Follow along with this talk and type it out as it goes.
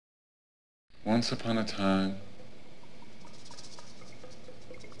Once upon a time,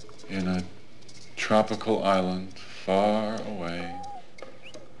 in a tropical island far away,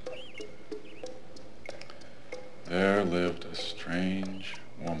 there lived a strange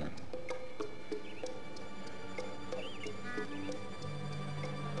woman.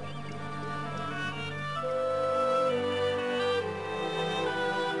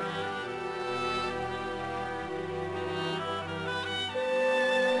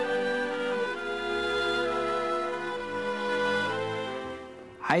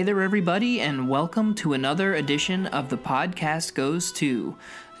 Hi there, everybody, and welcome to another edition of The Podcast Goes To,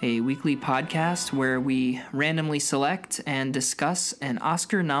 a weekly podcast where we randomly select and discuss an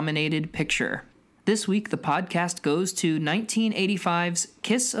Oscar-nominated picture. This week, the podcast goes to 1985's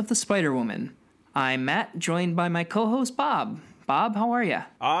Kiss of the Spider-Woman. I'm Matt, joined by my co-host Bob. Bob, how are you?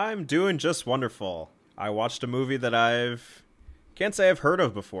 I'm doing just wonderful. I watched a movie that can't say I've heard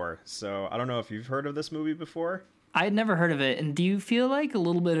of before, so I don't know if you've heard of this movie before. I had never heard of it, and do you feel like a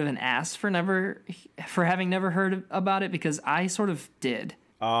little bit of an ass for having never heard about it? Because I sort of did.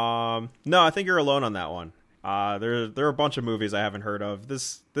 No, I think you're alone on that one. There are a bunch of movies I haven't heard of.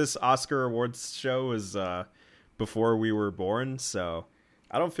 This Oscar awards show is before we were born, so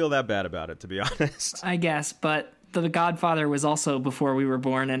I don't feel that bad about it, to be honest. I guess, but The Godfather was also before we were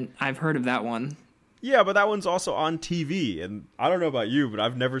born, and I've heard of that one. Yeah, but that one's also on TV, and I don't know about you, but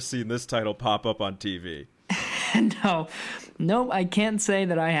I've never seen this title pop up on TV. No, I can't say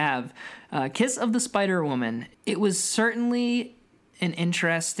that I have. Kiss of the Spider-Woman. It was certainly an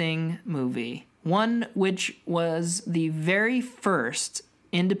interesting movie. One which was the very first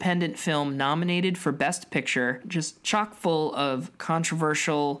independent film nominated for Best Picture, just chock full of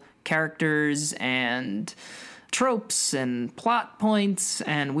controversial characters and tropes and plot points,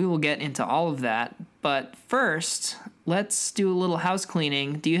 and we will get into all of that. But first, let's do a little house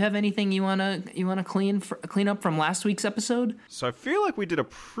cleaning. Do you have anything you wanna clean up from last week's episode? So I feel like we did a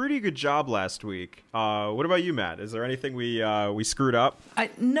pretty good job last week. What about you, Matt? Is there anything we screwed up?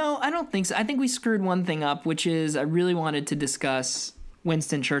 No, I don't think so. I think we screwed one thing up, which is I really wanted to discuss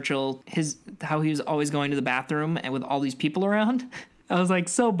Winston Churchill, how he was always going to the bathroom and with all these people around. I was like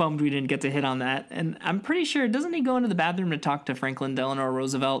so bummed we didn't get to hit on that. And I'm pretty sure, doesn't he go into the bathroom to talk to Franklin Delano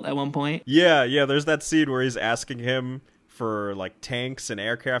Roosevelt at one point? Yeah, there's that scene where he's asking him for like tanks and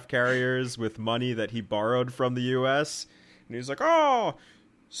aircraft carriers with money that he borrowed from the US. And he's like, "Oh,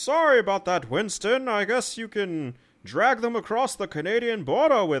 sorry about that, Winston. I guess you can drag them across the Canadian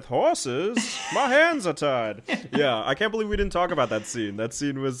border with horses. My hands are tied." Yeah, I can't believe we didn't talk about that scene. That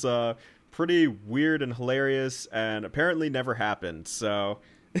scene was pretty weird and hilarious and apparently never happened. So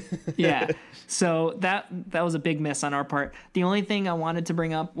yeah, so that was a big miss on our part. The only thing I wanted to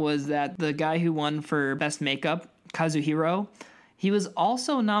bring up was that the guy who won for Best Makeup, Kazuhiro, he was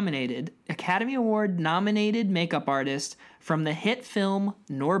also nominated, Academy Award nominated makeup artist from the hit film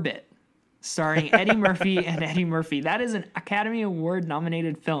Norbit, starring Eddie Murphy and Eddie Murphy. That is an Academy Award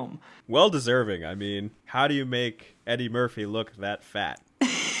nominated film. Well deserving. I mean, how do you make Eddie Murphy look that fat?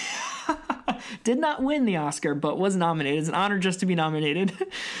 Did not win the Oscar, but was nominated. It's an honor just to be nominated.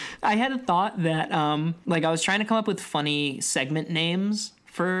 I had a thought that, I was trying to come up with funny segment names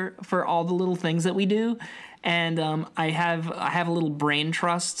for all the little things that we do. And I have a little brain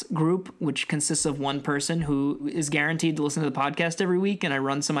trust group, which consists of one person who is guaranteed to listen to the podcast every week, and I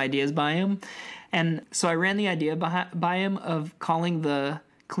run some ideas by him. And so I ran the idea by him of calling the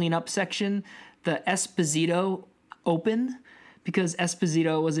cleanup section the Esposito Open, because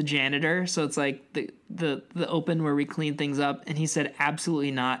Esposito was a janitor, so it's like the open where we clean things up. And he said,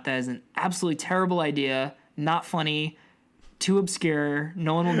 absolutely not. That is an absolutely terrible idea. Not funny. Too obscure.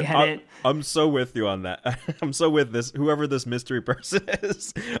 No one will get it. I'm so with you on that. I'm so with this. Whoever this mystery person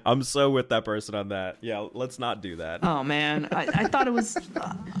is, I'm so with that person on that. Yeah, let's not do that. Oh man, I thought it was.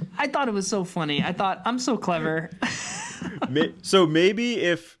 I thought it was so funny. I thought I'm so clever. So maybe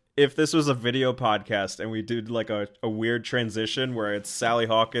if this was a video podcast and we did like a weird transition where it's Sally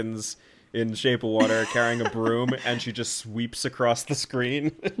Hawkins in Shape of Water carrying a broom and she just sweeps across the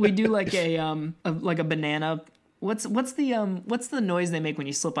screen. We do like a banana. What's the noise they make when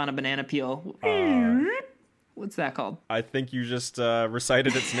you slip on a banana peel? What's that called? I think you just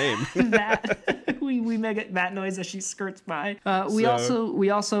recited its name. That we make that noise as she skirts by. We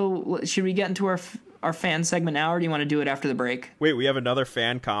also should we get into our fan segment now, or do you want to do it after the break? Wait, we have another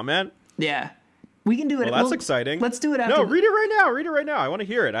fan comment? Yeah. We can do it. Well, that's exciting. Let's do it after. No, read it right now. Read it right now. I want to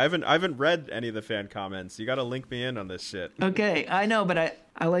hear it. I haven't read any of the fan comments. You got to link me in on this shit. Okay, I know, but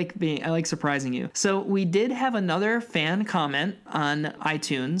I like surprising you. So we did have another fan comment on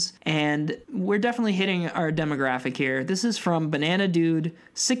iTunes, and we're definitely hitting our demographic here. This is from Banana Dude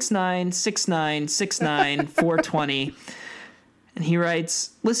 696969420. And he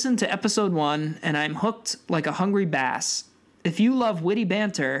writes, "Listen to episode 1, and I'm hooked like a hungry bass. If you love witty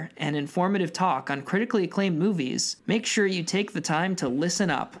banter and informative talk on critically acclaimed movies, make sure you take the time to listen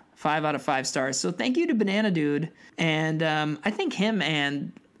up." 5 out of 5 stars. So thank you to Banana Dude. And I think him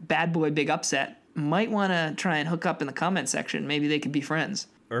and Bad Boy Big Upset might want to try and hook up in the comment section. Maybe they could be friends.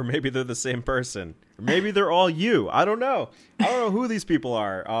 Or maybe they're the same person. Or maybe they're all you. I don't know. I don't know who these people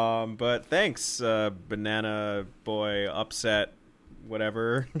are. But thanks, Banana Boy Upset,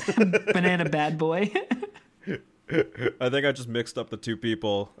 whatever. Banana Bad Boy. I think I just mixed up the two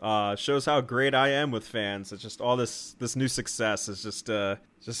people. Shows how great I am with fans. It's just all this new success is just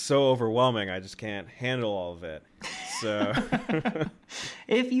so overwhelming. I just can't handle all of it. So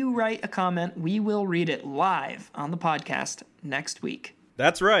if you write a comment, we will read it live on the podcast next week.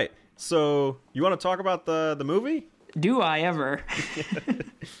 That's right. So you want to talk about the movie? Do I ever?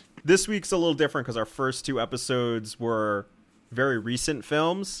 This week's a little different because our first 2 episodes were very recent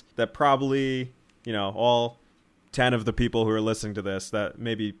films that probably, all 10 of the people who are listening to this, that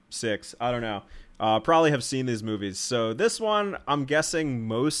maybe 6, I don't know, probably have seen these movies. So this one, I'm guessing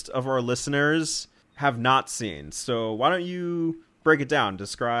most of our listeners have not seen. So why don't you break it down,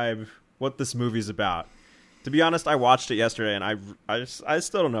 describe what this movie's about? To be honest, I watched it yesterday, and I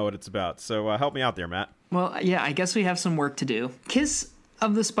still don't know what it's about. So help me out there, Matt. Well, yeah, I guess we have some work to do. Kiss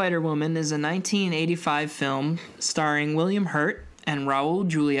of the Spider-Woman is a 1985 film starring William Hurt and Raul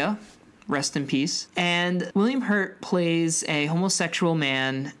Julia. Rest in peace. And William Hurt plays a homosexual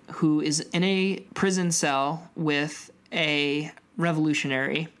man who is in a prison cell with a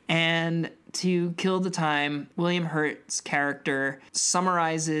revolutionary. And to kill the time, William Hurt's character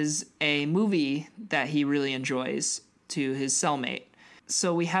summarizes a movie that he really enjoys to his cellmate.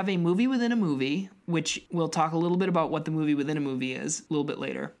 So we have a movie within a movie, which we'll talk a little bit about what the movie within a movie is a little bit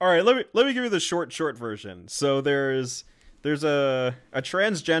later. All right, let me give you the short version. So there's a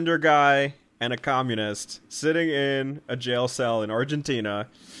transgender guy and a communist sitting in a jail cell in Argentina,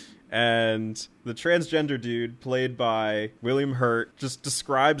 and the transgender dude, played by William Hurt, just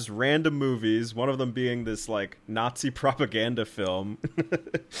describes random movies, one of them being this, Nazi propaganda film.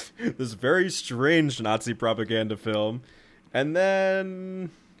 This very strange Nazi propaganda film. And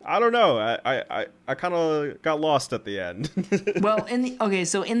then, I don't know, I kind of got lost at the end. Well, in the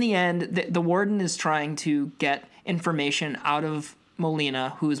end, the warden is trying to get information out of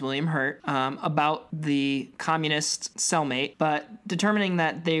Molina, who is William Hurt, about the communist cellmate, but determining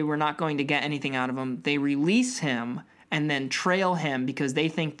that they were not going to get anything out of him, they release him and then trail him because they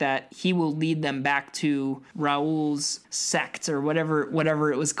think that he will lead them back to Raul's sect or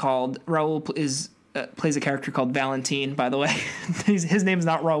whatever it was called. Raul plays a character called Valentine, by the way. His name's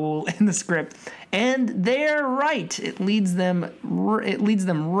not Raul in the script. And they're right. It leads them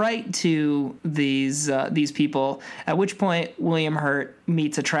right to these people, at which point William Hurt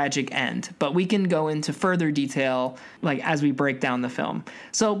meets a tragic end. But we can go into further detail as we break down the film.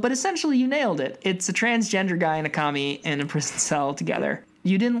 But essentially you nailed it. It's a transgender guy and a commie in a prison cell together.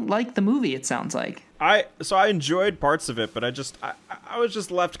 You didn't like the movie, it sounds like. I enjoyed parts of it, but I was just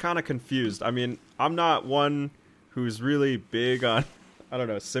left kind of confused. I mean, I'm not one who's really big on, I don't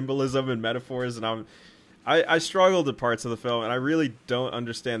know, symbolism and metaphors, and I struggled at parts of the film, and I really don't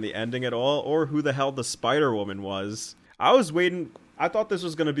understand the ending at all, or who the hell the Spider-Woman was. I was waiting. I thought this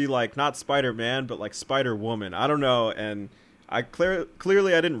was going to be not Spider-Man, but Spider-Woman. I don't know, and I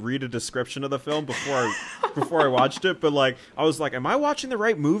clearly I didn't read a description of the film before I watched it, but I was am I watching the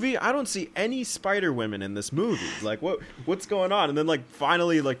right movie? I don't see any Spider-Women in this movie. What's going on? And then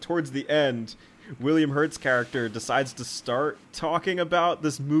finally towards the end, William Hurt's character decides to start talking about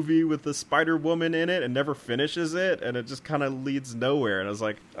this movie with the Spider-Woman in it and never finishes it, and it just kind of leads nowhere. And I was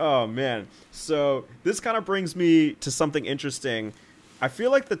like, oh man. So this kind of brings me to something interesting. I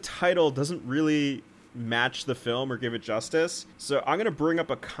feel like the title doesn't really match the film or give it justice. So I'm going to bring up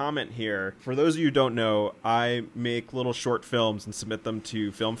a comment here. For those of you who don't know, I make little short films and submit them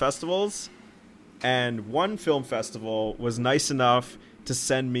to film festivals. And one film festival was nice enough to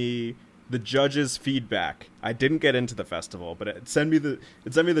send me the judges' feedback. I didn't get into the festival, but it sent me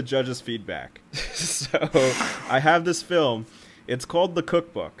the judges' feedback. So I have this film. It's called The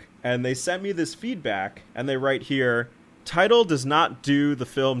Cookbook. And they sent me this feedback, and they write here, "Title does not do the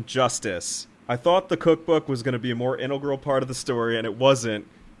film justice. I thought The Cookbook was going to be a more integral part of the story, and it wasn't.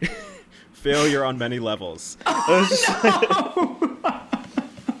 failure on many levels.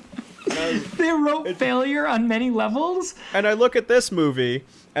 They wrote failure on many levels? And I look at this movie,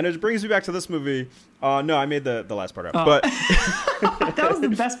 and it brings me back to this movie. No, I made the last part up. Oh. But that was the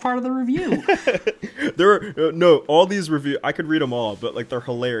best part of the review. All these reviews, I could read them all, but like they're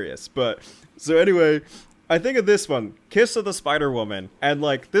hilarious. But so anyway, I think of this one, Kiss of the Spider Woman, and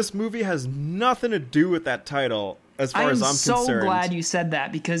like this movie has nothing to do with that title as far as I'm concerned. I'm so glad you said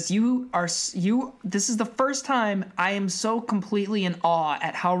that, because this is the first time I am so completely in awe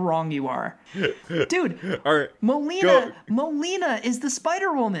at how wrong you are. Dude, all right, Molina is the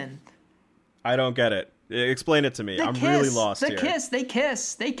Spider Woman. I don't get it. Explain it to me. I'm really lost here. They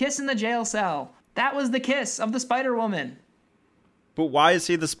kiss in the jail cell. That was the kiss of the Spider Woman. But why is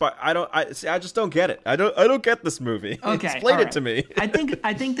he the spy? I just don't get it. I don't get this movie. Okay, explain it to me. I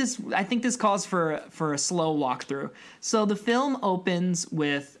think this calls for a slow walkthrough. So the film opens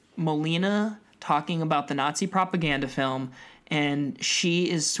with Molina talking about the Nazi propaganda film, and she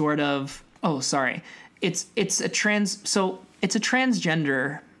is sort of it's a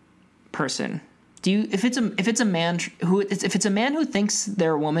transgender person. If it's a man who thinks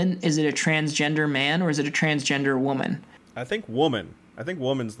they're a woman, is it a transgender man or is it a transgender woman? I think woman. I think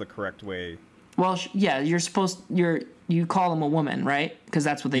woman's the correct way. Well, yeah, you call them a woman, right? Because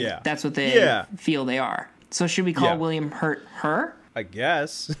that's what they feel they are. So should we call William Hurt her? I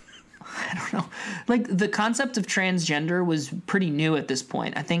guess. I don't know. Like, the concept of transgender was pretty new at this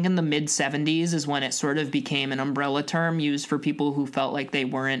point. I think in the mid-'70s is when it sort of became an umbrella term used for people who felt like they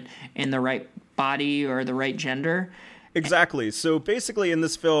weren't in the right body or the right gender. Exactly. So basically in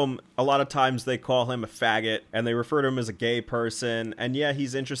this film, a lot of times they call him a faggot and they refer to him as a gay person. And yeah,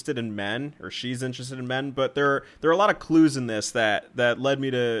 he's interested in men, or she's interested in men. But there are a lot of clues in this that led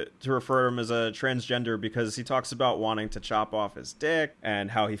me to refer to him as a transgender, because he talks about wanting to chop off his dick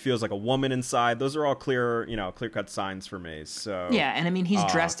and how he feels like a woman inside. Those are all clear-cut signs for me. So yeah, and I mean, he's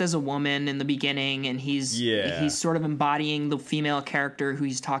dressed as a woman in the beginning, and he's sort of embodying the female character who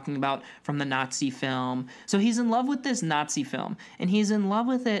he's talking about from the Nazi film. So he's in love with this Nazi film, and he's in love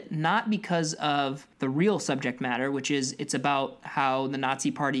with it not because of the real subject matter, which is it's about how the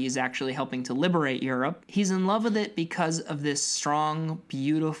Nazi party is actually helping to liberate Europe. He's in love with it because of this strong,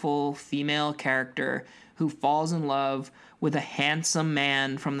 beautiful female character who falls in love with a handsome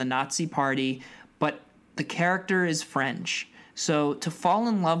man from the Nazi party, but the character is French. So to fall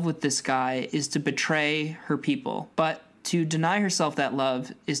in love with this guy is to betray her people, but to deny herself that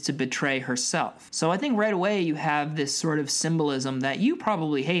love is to betray herself. So I think right away you have this sort of symbolism that you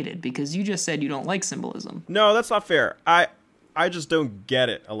probably hated, because you just said you don't like symbolism. No, that's not fair. I just don't get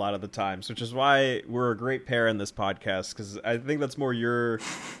it a lot of the times, which is why we're a great pair in this podcast, because I think that's more your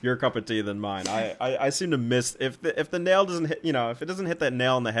cup of tea than mine. I seem to miss if the nail doesn't hit, if it doesn't hit that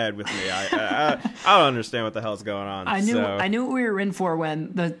nail on the head with me, I don't understand what the hell's going on. I knew what we were in for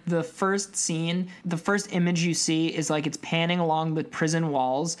when the first scene, the first image you see is like it's panning along the prison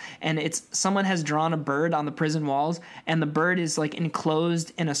walls, and it's someone has drawn a bird on the prison walls, and the bird is like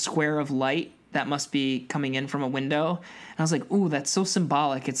enclosed in a square of light that must be coming in from a window. And I was like, ooh, that's so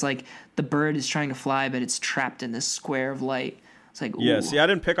symbolic. It's like the bird is trying to fly, but it's trapped in this square of light. It's like, ooh. Yeah, see, I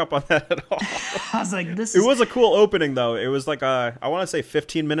didn't pick up on that at all. I was like, It was a cool opening, though. It was like I want to say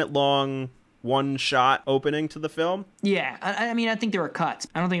 15-minute long one-shot opening to the film. Yeah, I mean, I think there were cuts.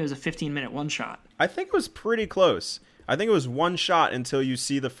 I don't think it was a 15-minute one-shot. I think it was pretty close. I think it was one shot until you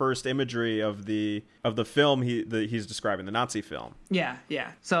see the first imagery of the film he's describing, the Nazi film. Yeah.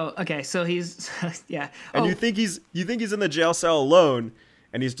 So he's yeah. And you think he's in the jail cell alone,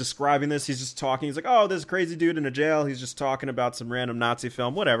 and he's describing this. He's just talking. He's like, "Oh, this crazy dude in a jail. He's just talking about some random Nazi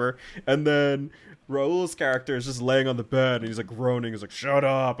film, whatever." And then Raul's character is just laying on the bed, and he's like groaning. He's like, "Shut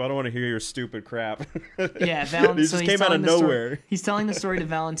up! I don't want to hear your stupid crap." Yeah, he just came out of nowhere. He's telling the story to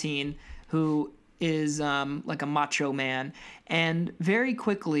Valentine, who is like a macho man, and very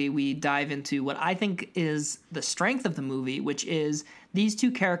quickly we dive into what I think is the strength of the movie, which is these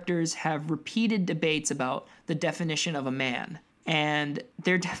two characters have repeated debates about the definition of a man, and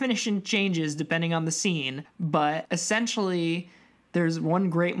their definition changes depending on the scene, but essentially there's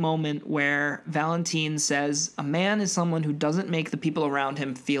one great moment where Valentine says a man is someone who doesn't make the people around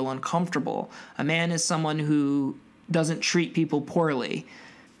him feel uncomfortable. A man is someone who doesn't treat people poorly.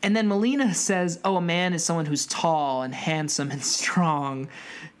 And then Molina says, oh, a man is someone who's tall and handsome and strong.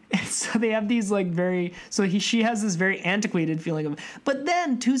 And so they have these she has this very antiquated feeling of, but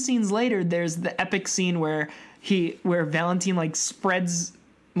then 2 scenes later, there's the epic scene where Valentine like spreads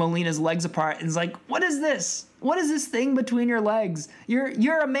Molina's legs apart and is like, what is this? What is this thing between your legs?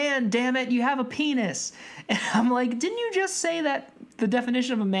 You're a man, damn it. You have a penis. And I'm like, didn't you just say that the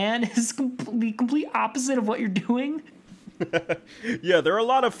definition of a man is the complete opposite of what you're doing. Yeah, there are a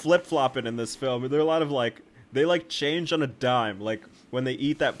lot of flip-flopping in this film. There are a lot of they change on a dime. Like when they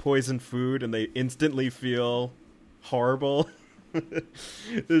eat that poisoned food and they instantly feel horrible.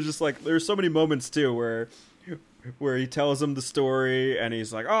 There's just there's so many moments too where he tells him the story and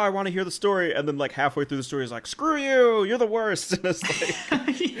he's like, oh, I want to hear the story, and then halfway through the story he's like, screw you, you're the worst. And it's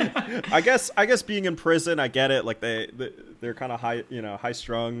Yeah. I guess being in prison, I get it. They're kind of high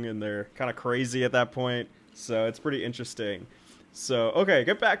strung and they're kind of crazy at that point, so it's pretty interesting. So okay,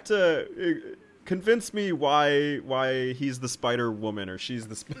 get back to convince me why he's the Spider Woman or she's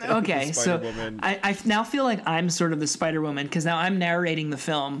the Okay, Spider Woman. I now feel like I'm sort of the Spider Woman because now I'm narrating the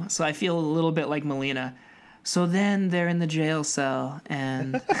film, so I feel a little bit like Melina. So then they're in the jail cell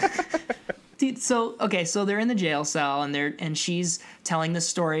and so they're in the jail cell and she's telling the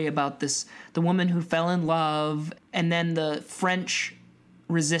story about the woman who fell in love, and then the French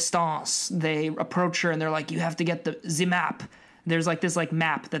resistance, they approach her and they're like, you have to get the map. There's this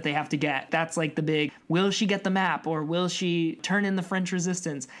map that they have to get. That's the big, will she get the map or will she turn in the French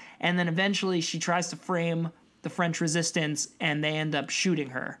resistance? And then eventually she tries to frame the French resistance and they end up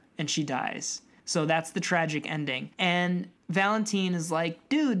shooting her and she dies. So that's the tragic ending. And Valentine is like,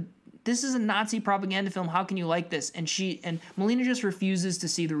 dude, this is a Nazi propaganda film. How can you like this? And Melina just refuses to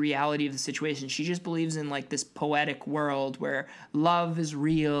see the reality of the situation. She just believes in this poetic world where love is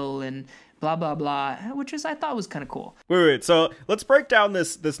real and blah, blah, blah, which I thought was kind of cool. Wait. So let's break down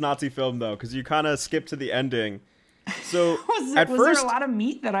this Nazi film, though, because you kind of skipped to the ending. So was there a lot of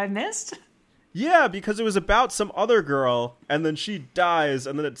meat that I missed? Yeah, because it was about some other girl, and then she dies,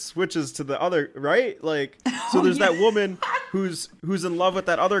 and then it switches to the other, right? So there's that woman who's in love with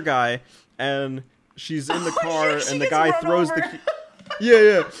that other guy, and she's in the car, and the guy throws the key.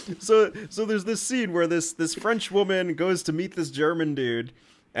 Yeah. So there's this scene where this French woman goes to meet this German dude,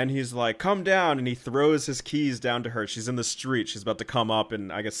 and he's like, come down, and he throws his keys down to her. She's in the street. She's about to come up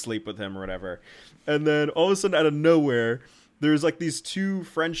and, I guess, sleep with him or whatever. And then all of a sudden, out of nowhere, there's these two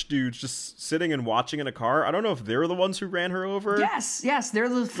French dudes just sitting and watching in a car. I don't know if they're the ones who ran her over. Yes, they're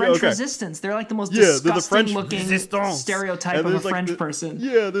the French resistance. They're the most disgusting looking stereotype of a French person.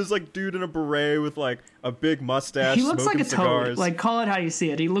 Yeah, there's dude in a beret with a big mustache. He looks like a cigars. toad. Call it how you see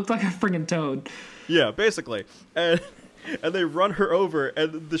it. He looked like a friggin' toad. Yeah, basically. And they run her over,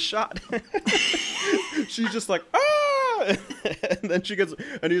 and the shot, she's just ah! And then she gets,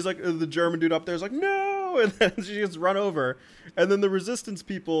 and he's the German dude up there's no! And then she gets run over, and then the resistance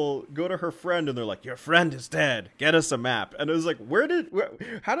people go to her friend, and they're like, your friend is dead, get us a map. And it was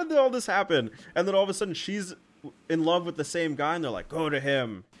how did all this happen? And then all of a sudden she's in love with the same guy, and they're like, go to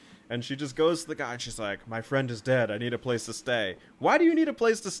him. And she just goes to the guy, and she's like, my friend is dead, I need a place to stay. Why do you need a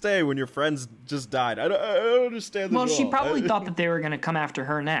place to stay when your friend's just died? I don't understand this. Well, she probably thought that they were going to come after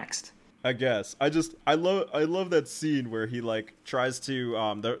her next. I guess. I love that scene where he tries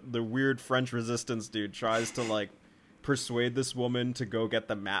to the weird French resistance dude tries to persuade this woman to go get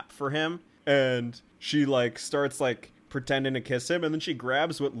the map for him, and she starts pretending to kiss him, and then she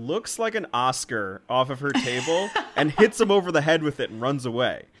grabs what looks like an Oscar off of her table and hits him over the head with it and runs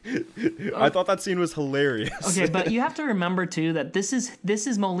away. I thought that scene was hilarious. Okay, but you have to remember too that this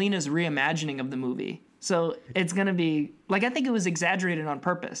is Molina's reimagining of the movie. So it's going to be I think it was exaggerated on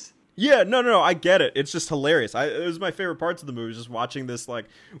purpose. Yeah, no, I get it. It's just hilarious. It was my favorite parts of the movie, just watching this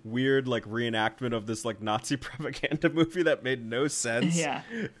weird reenactment of this Nazi propaganda movie that made no sense. Yeah,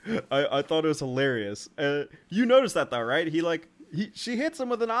 I thought it was hilarious. You noticed that though, right? She hits him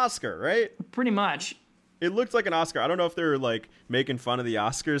with an Oscar, right? Pretty much. It looked like an Oscar. I don't know if they're making fun of the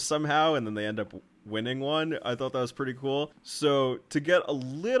Oscars somehow, and then they end up winning one. I thought that was pretty cool. So to get a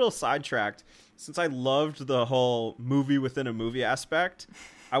little sidetracked, since I loved the whole movie within a movie aspect,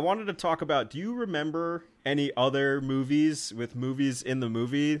 I wanted to talk about, do you remember any other movies with movies in the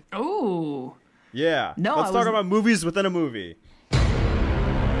movie? Oh. Yeah. No, Let's talk about movies within a movie.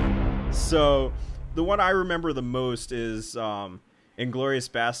 So, the one I remember the most is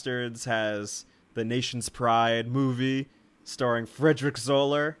Inglourious Bastards has the Nation's Pride movie starring Frederick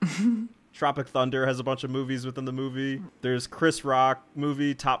Zoller. Tropic Thunder has a bunch of movies within the movie. There's Chris Rock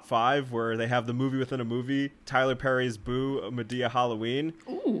movie Top 5, where they have the movie within a movie. Tyler Perry's Boo, Medea Halloween.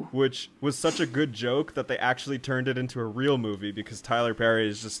 Ooh. Which was such a good joke that they actually turned it into a real movie because Tyler Perry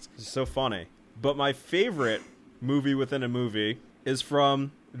is just so funny. But my favorite movie within a movie is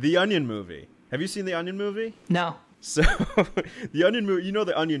from The Onion movie. Have you seen The Onion movie? No. So, The Onion movie, you know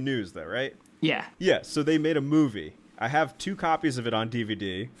The Onion News though, right? Yeah. Yeah, so they made a movie. I have 2 copies of it on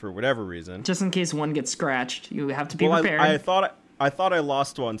DVD for whatever reason. Just in case one gets scratched, you have to be prepared. I thought I thought I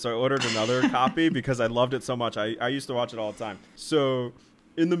lost one, so I ordered another copy because I loved it so much. I used to watch it all the time. So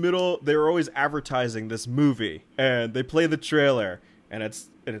in the middle, they were always advertising this movie, and they play the trailer, and it's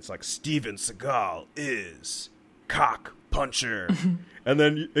like Steven Seagal is cock puncher. And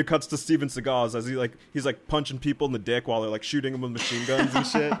then it cuts to Steven Seagal as he's like punching people in the dick while they're like shooting him with machine guns and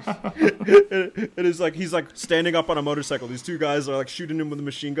shit. It is like he's like standing up on a motorcycle. These two guys are like shooting him with the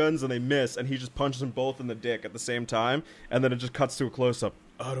machine guns and they miss, and he just punches them both in the dick at the same time. And then it just cuts to a close up.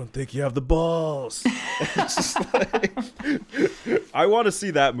 I don't think you have the balls. It's just like I want to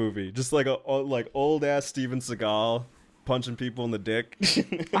see that movie. Just like like old ass Steven Seagal punching people in the dick.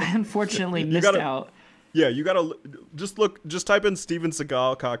 I unfortunately missed out. Yeah, you gotta just type in Steven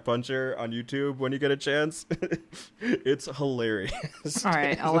Seagal cock puncher on YouTube when you get a chance. It's hilarious. All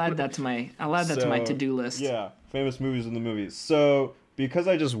right, I'll add that to my to-do list. Yeah, famous movies in the movies. So because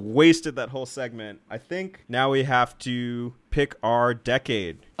I just wasted that whole segment, I think now we have to pick our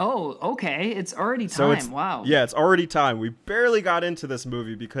decade. Oh, okay. It's already time. Wow. Yeah, it's already time. We barely got into this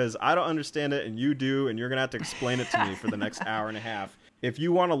movie because I don't understand it and you do, and you're gonna have to explain it to me for the next hour and a half. If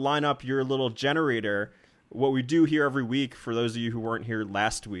you want to line up your little generator, what we do here every week, for those of you who weren't here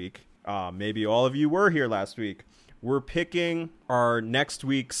last week, maybe all of you were here last week, we're picking our next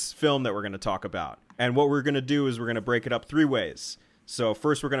week's film that we're going to talk about. And what we're going to do is we're going to break it up 3 ways. So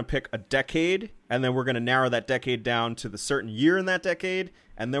first we're going to pick a decade, and then we're going to narrow that decade down to the certain year in that decade,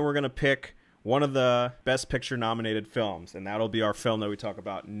 and then we're going to pick one of the Best Picture nominated films, and that'll be our film that we talk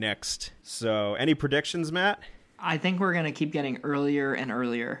about next. So any predictions, Matt? I think we're going to keep getting earlier and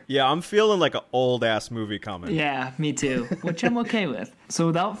earlier. Yeah, I'm feeling like an old-ass movie coming. Yeah, me too, which I'm okay with. So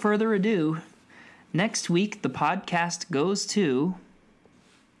without further ado, next week the podcast goes to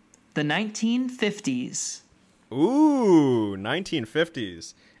the 1950s. Ooh,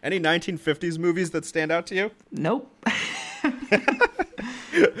 1950s. Any 1950s movies that stand out to you? Nope.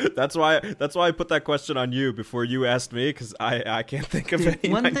 That's why I put that question on you before you asked me, because I can't think of any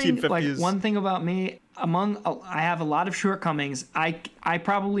 1950s. One thing about me, I have a lot of shortcomings. I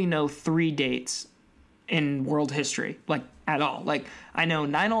probably know 3 dates in world history, like at all. Like I know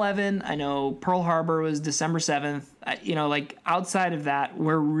 9/11. I know Pearl Harbor was December 7th. Like outside of that,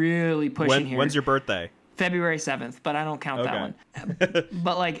 we're really pushing here. When's your birthday? February 7th, but I don't count that one.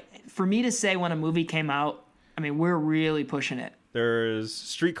 But like for me to say when a movie came out, I mean, we're really pushing it. There's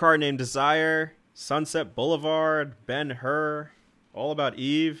Streetcar Named Desire, Sunset Boulevard, Ben-Hur, All About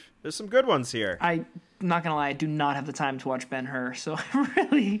Eve. There's some good ones here. I'm not going to lie, I do not have the time to watch Ben-Hur, so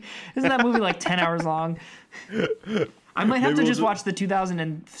really, isn't that movie like 10 hours long? I might have to just watch the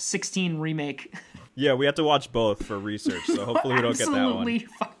 2016 remake. Yeah, we have to watch both for research, so hopefully we don't get that one. Absolutely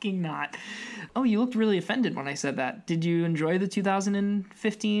fucking not. Oh, you looked really offended when I said that. Did you enjoy the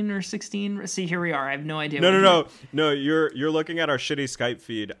 2015 or 16? See, here we are. I have no idea. No. You're looking at our shitty Skype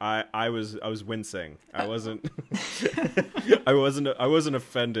feed. I was wincing. I wasn't. I wasn't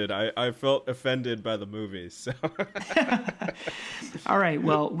offended. I felt offended by the movie. So. All right.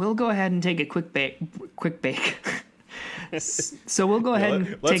 Well, we'll go ahead and take a quick bake. So we'll go ahead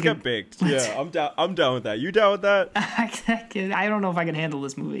and let's get baked. Yeah, I'm down with that. You down with that? I don't know if I can handle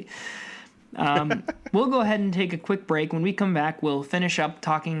this movie. We'll go ahead and take a quick break. When we come back, we'll finish up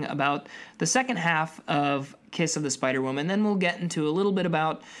talking about the second half of Kiss of the Spider Woman. Then we'll get into a little bit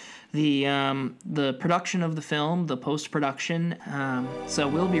about the production of the film, the post-production. So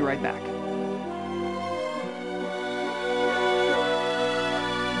we'll be right back.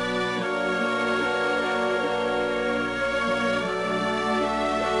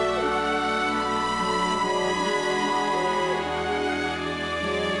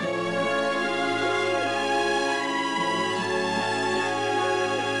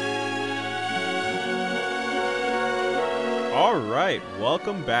 All right,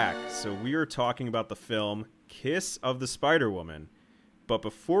 welcome back. So we are talking about the film Kiss of the Spider Woman. But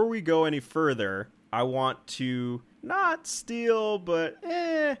before we go any further, I want to not steal, but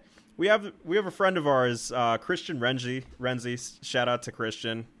we have a friend of ours, Christian Renzi. Shout out to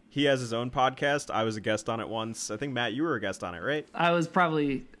Christian. He has his own podcast. I was a guest on it once. I think, Matt, you were a guest on it, right? I was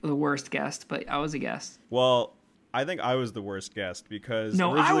probably the worst guest, but I was a guest. Well, I think I was the worst guest because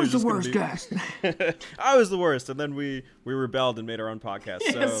I was the worst guest. I was the worst, and then we rebelled and made our own podcast.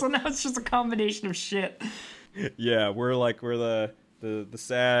 Yeah, so now it's just a combination of shit. Yeah, we're the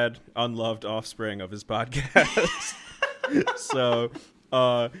sad, unloved offspring of his podcast. So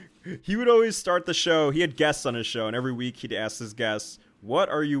he would always start the show. He had guests on his show, and every week he'd ask his guests, "What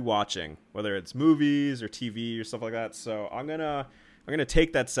are you watching?" Whether it's movies or TV or stuff like that. So I'm gonna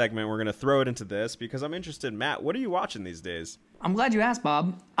take that segment. We're gonna throw it into this because I'm interested. Matt, what are you watching these days? I'm glad you asked,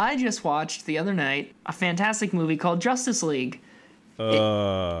 Bob. I just watched the other night a fantastic movie called Justice League.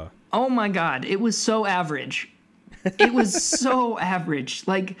 Oh my God, it was so average. It was so average.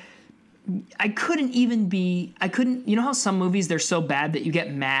 Like, I couldn't, you know how some movies, they're so bad that you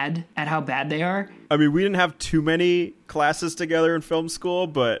get mad at how bad they are? I mean, we didn't have too many classes together in film school,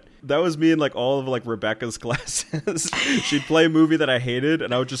 but that was me in like all of like Rebecca's classes. She'd play a movie that I hated,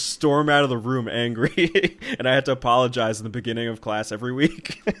 and I would just storm out of the room angry, and I had to apologize in the beginning of class every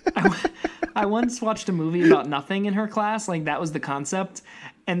week. I once watched a movie about nothing in her class, like that was the concept.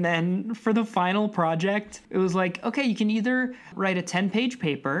 And then for the final project, it was like, okay, you can either write a 10-page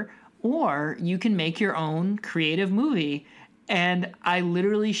paper or you can make your own creative movie. And I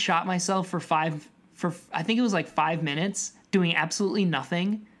literally shot myself for I think it was like 5 minutes doing absolutely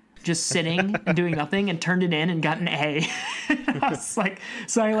nothing, just sitting and doing nothing, and turned it in and got an A. I was like,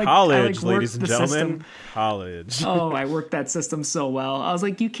 so I like college, worked ladies and the gentlemen, system. college. Oh, I worked that system so well. I was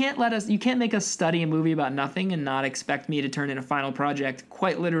like, you can't make us study a movie about nothing and not expect me to turn in a final project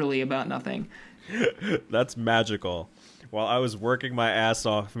quite literally about nothing. That's magical. While I was working my ass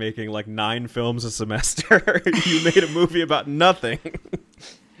off making like 9 films a semester, you made a movie about nothing.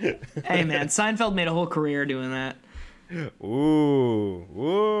 Hey man, Seinfeld made a whole career doing that. Ooh.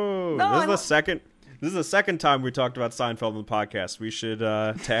 No, This is the second time we talked about Seinfeld on the podcast. We should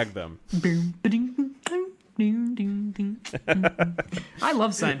tag them. I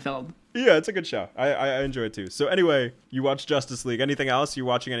love Seinfeld. Yeah, it's a good show. I enjoy it too. So anyway, you watched Justice League. Anything else? You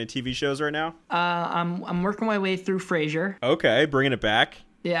watching any TV shows right now? I'm working my way through Frasier. Okay, bringing it back.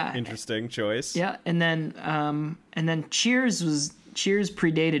 Yeah. Interesting choice. Yeah, and then Cheers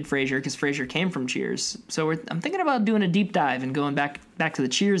predated Frasier because Frasier came from Cheers. So I'm thinking about doing a deep dive and going back to the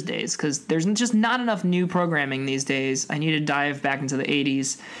Cheers days because there's just not enough new programming these days. I need to dive back into the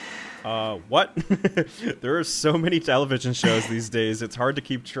 80s. What? There are so many television shows these days. It's hard to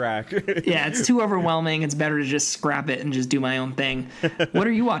keep track. Yeah, it's too overwhelming. It's better to just scrap it and just do my own thing. What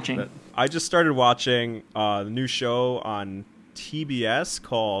are you watching? I just started watching the new show on TBS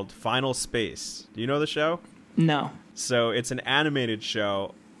called Final Space. Do you know the show? No. So it's an animated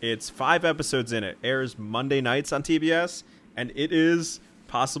show. It's 5 episodes in. It airs Monday nights on TBS, and it is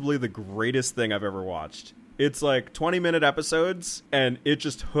possibly the greatest thing I've ever watched. It's like 20-minute episodes, and it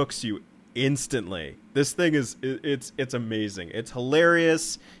just hooks you instantly. This thing it's amazing. It's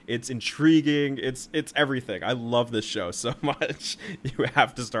hilarious. It's intriguing. It's everything. I love this show so much. You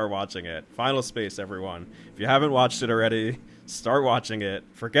have to start watching it. Final Space, everyone. If you haven't watched it already, start watching it.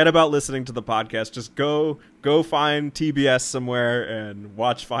 Forget about listening to the podcast. Just go find TBS somewhere and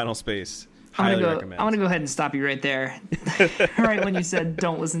watch Final Space. Highly recommend. I want to go ahead and stop you right there. Right when you said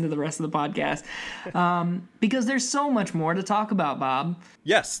don't listen to the rest of the podcast. Because there's so much more to talk about, Bob.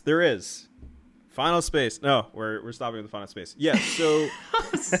 Yes, there is. Final Space. No, we're stopping with the Final Space. Yes, so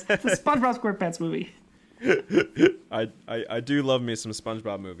the SpongeBob SquarePants movie. I do love me some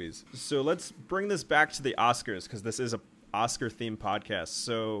SpongeBob movies. So let's bring this back to the Oscars because this is a Oscar-themed podcast.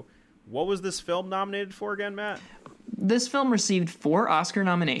 So what was this film nominated for again, Matt? This film received 4 Oscar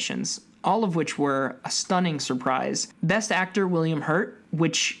nominations, all of which were a stunning surprise. Best Actor William Hurt,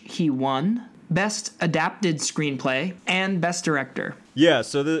 which he won. Best Adapted Screenplay, and Best Director. Yeah,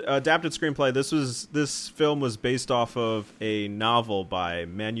 so the adapted screenplay, this film was based off of a novel by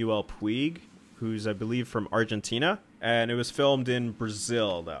Manuel Puig, who's, I believe, from Argentina, and it was filmed in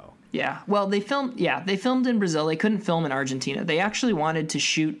Brazil, though. Yeah, well, they filmed in Brazil. They couldn't film in Argentina. They actually wanted to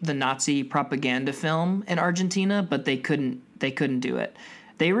shoot the Nazi propaganda film in Argentina, but they couldn't do it.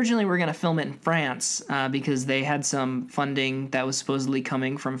 They originally were going to film it in France because they had some funding that was supposedly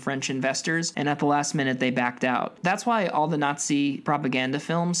coming from French investors, and at the last minute they backed out. That's why all the Nazi propaganda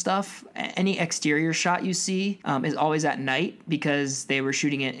film stuff, any exterior shot you see is always at night because they were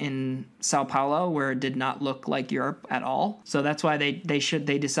shooting it in Sao Paulo where it did not look like Europe at all. So that's why they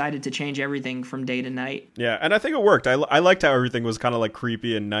decided to change everything from day to night. Yeah, and I think it worked. I liked how everything was kind of like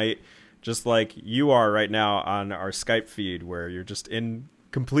creepy and night, just like you are right now on our Skype feed where you're just in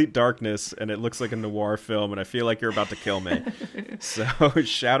complete darkness and it looks like a noir film and I feel like you're about to kill me. So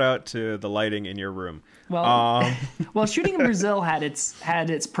shout out to the lighting in your room. Well, well, shooting in Brazil had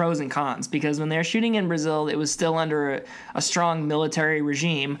its pros and cons because when they were shooting in Brazil, it was still under a strong military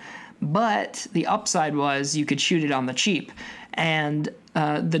regime, but the upside was you could shoot it on the cheap. And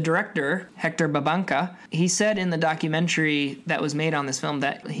the director, Hector Babanca, he said in the documentary that was made on this film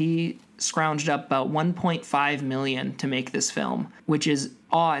that he scrounged up about $1.5 million to make this film, which is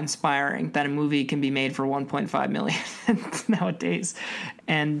awe-inspiring that a movie can be made for $1.5 million nowadays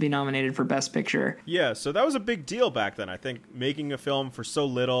and be nominated for Best Picture. Yeah, so that was a big deal back then. I think making a film for so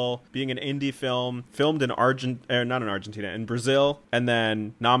little, being an indie film, filmed in in Brazil, and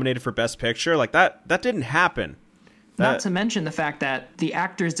then nominated for Best Picture, like that didn't happen. Not to mention the fact that the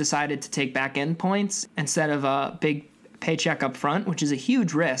actors decided to take back-end points instead of a big paycheck up front, which is a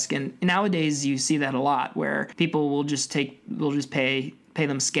huge risk. And nowadays you see that a lot where people will just pay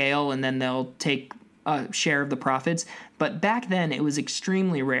them scale and then they'll take a share of the profits. But back then it was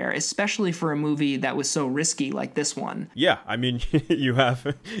extremely rare, especially for a movie that was so risky like this one. Yeah, I mean, you have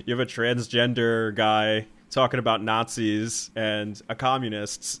a transgender guy talking about Nazis and a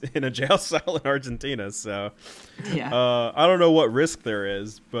communist in a jail cell in Argentina. So yeah, I don't know what risk there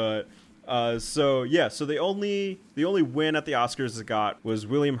is, but so the only win at the Oscars it got was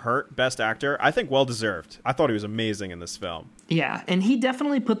William Hurt, Best Actor. I think well deserved. I thought he was amazing in this film. Yeah, and he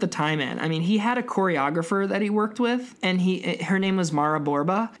definitely put the time in. I mean, he had a choreographer that he worked with, and her name was Mara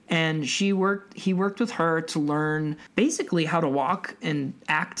Borba, and he worked with her to learn basically how to walk and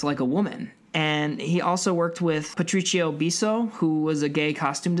act like a woman. And he also worked with Patricio Biso, who was a gay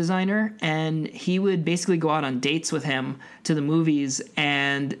costume designer, and he would basically go out on dates with him to the movies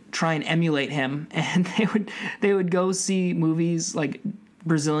and try and emulate him. And they would go see movies like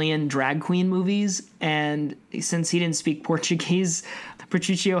Brazilian drag queen movies, and since he didn't speak Portuguese,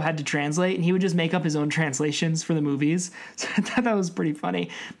 Patricio had to translate, and he would just make up his own translations for the movies. So I thought that was pretty funny.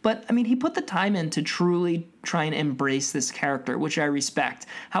 But, I mean, he put the time in to truly try and embrace this character, which I respect.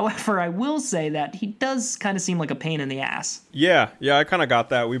 However, I will say that he does kind of seem like a pain in the ass. Yeah, I kind of got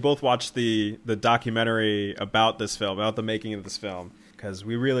that. We both watched the documentary about this film, about the making of this film, because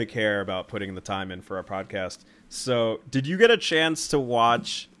we really care about putting the time in for our podcast. So, did you get a chance to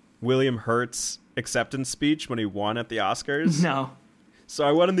watch William Hurt's acceptance speech when he won at the Oscars? No. So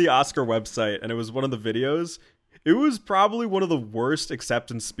I went on the Oscar website, and it was one of the videos. It was probably one of the worst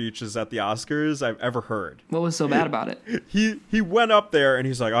acceptance speeches at the Oscars I've ever heard. What was so bad about it? He went up there, and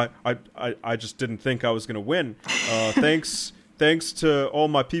he's like, I just didn't think I was going to win. Thanks to all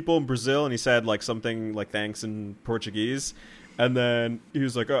my people in Brazil. And he said like something like thanks in Portuguese. And then he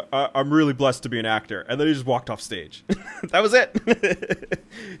was like, I'm really blessed to be an actor. And then he just walked off stage. That was it.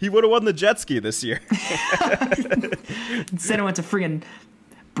 He would have won the jet ski this year. Instead, I went to friggin'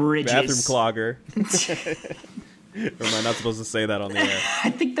 bridges. Bathroom clogger. Or am I not supposed to say that on the air?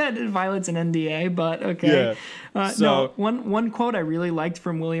 I think that violates an NDA, but okay. Yeah. No, one quote I really liked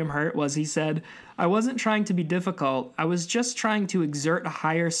from William Hurt was he said, "I wasn't trying to be difficult. I was just trying to exert a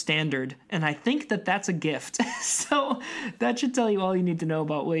higher standard. And I think that that's a gift." So that should tell you all you need to know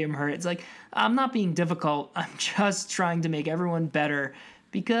about William Hurt. It's like, I'm not being difficult. I'm just trying to make everyone better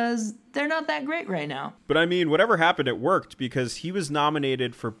because they're not that great right now. But I mean, whatever happened, it worked because he was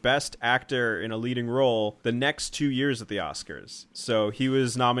nominated for Best Actor in a Leading Role the next 2 years at the Oscars. So he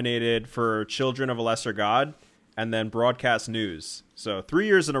was nominated for Children of a Lesser God and then Broadcast News. So 3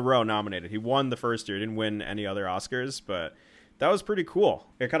 years in a row nominated. He won the first year. He didn't win any other Oscars, but that was pretty cool.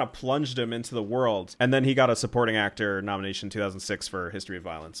 It kind of plunged him into the world. And then he got a Supporting Actor nomination in 2006 for History of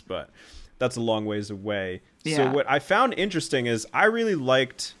Violence, but that's a long ways away. Yeah. So what I found interesting is I really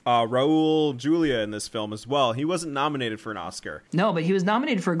liked Raul Julia in this film as well. He wasn't nominated for an Oscar. No, but he was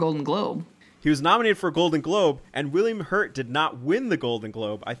nominated for a Golden Globe. He was nominated for a Golden Globe, and William Hurt did not win the Golden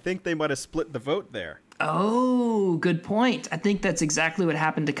Globe. I think they might have split the vote there. Oh, good point. I think that's exactly what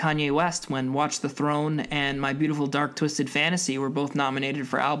happened to Kanye West when Watch the Throne and My Beautiful Dark Twisted Fantasy were both nominated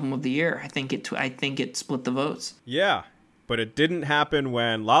for Album of the Year. I think it split the votes. Yeah. But it didn't happen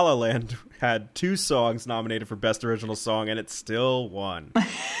when La La Land had 2 songs nominated for Best Original Song, and it still won.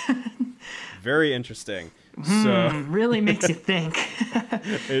 Very interesting. So really makes you think.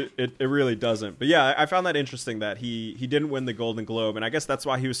 It really doesn't. But yeah, I found that interesting that he didn't win the Golden Globe, and I guess that's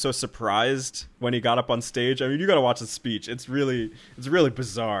why he was so surprised when he got up on stage. I mean, you got to watch the speech. It's really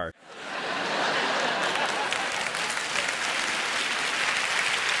bizarre.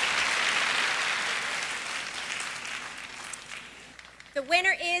 The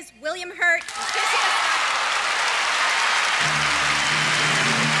winner is William Hurt.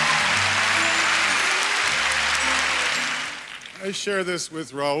 I share this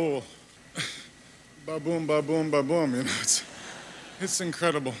with Raul. Ba-boom, ba-boom, ba-boom. You know, it's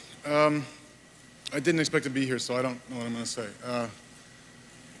incredible. I didn't expect to be here, so I don't know what I'm going to say.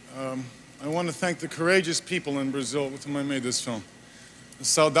 I want to thank the courageous people in Brazil with whom I made this film.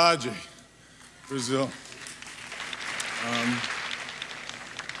 Saudade, Brazil.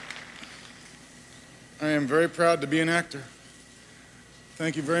 I am very proud to be an actor.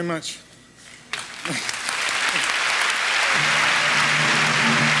 Thank you very much.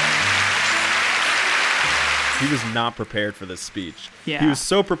 He was not prepared for this speech. Yeah. He was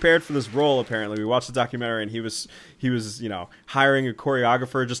so prepared for this role, apparently. We watched the documentary, and he was, hiring a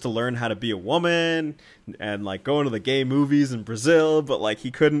choreographer just to learn how to be a woman and, like, going to the gay movies in Brazil, but, like, he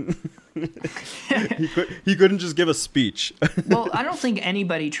couldn't He couldn't just give a speech. Well, I don't think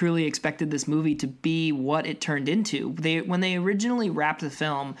anybody truly expected this movie to be what it turned into. When they originally wrapped the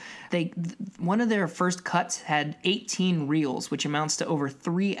film, one of their first cuts had 18 reels, which amounts to over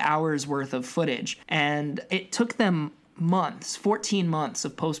 3 hours worth of footage, and it took them 14 months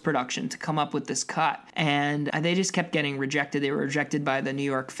of post-production to come up with this cut, and they just kept getting rejected. They were rejected by the New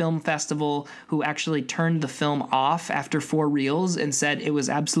York Film Festival, who actually turned the film off after 4 reels and said it was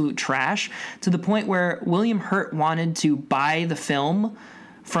absolute trash, to the point where William Hurt wanted to buy the film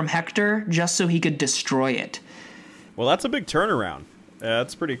from Hector just so he could destroy it. Well, that's a big turnaround.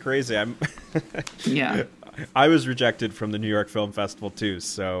 That's pretty crazy. Yeah. I was rejected from the New York Film Festival too,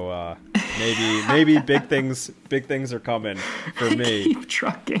 so maybe big things are coming for me. Keep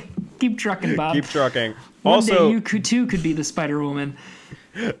trucking, Bob. Keep trucking. One Also, day you could be the Spider-Woman.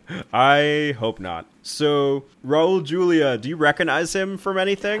 I hope not. So, Raul Julia, do you recognize him from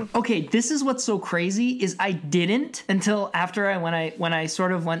anything? Okay, this is what's so crazy is I didn't until after when I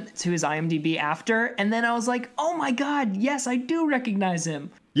sort of went to his IMDb after, and then I was like, oh my god, yes, I do recognize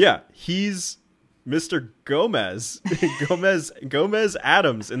him. Yeah, he's Mr. Gomez. Gomez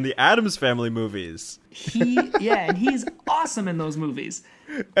Addams in the Addams Family movies. And he's awesome in those movies.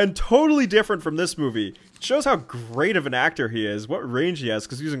 And totally different from this movie. It shows how great of an actor he is, what range he has,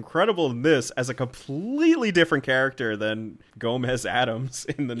 because he's incredible in this as a completely different character than Gomez Addams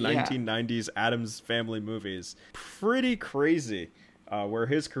in the 1990s Addams Family movies. Pretty crazy where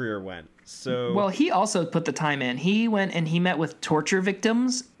his career went. So, well, he also put the time in. He went and he met with torture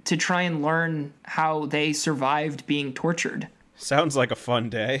victims to try and learn how they survived being tortured. Sounds like a fun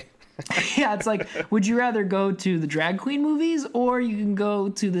day. Yeah, it's like, would you rather go to the drag queen movies, or you can go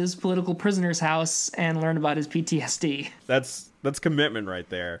to this political prisoner's house and learn about his PTSD? That's commitment right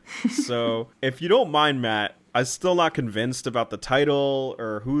there. So, if you don't mind, Matt, I'm still not convinced about the title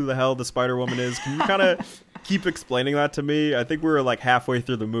or who the hell the Spider-Woman is. Can you kind of keep explaining that to me? I think we were like halfway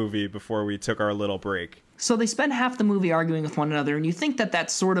through the movie before we took our little break. So they spend half the movie arguing with one another, and you think that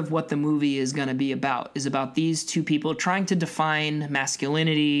that's sort of what the movie is going to be about, is about these two people trying to define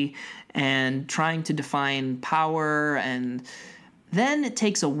masculinity and trying to define power, and then it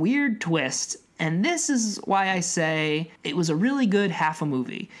takes a weird twist, and this is why I say it was a really good half a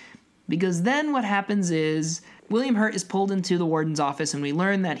movie. Because then what happens is William Hurt is pulled into the warden's office, and we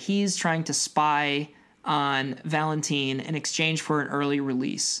learn that he's trying to spy on Valentine in exchange for an early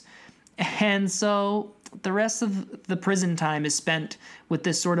release. And so the rest of the prison time is spent with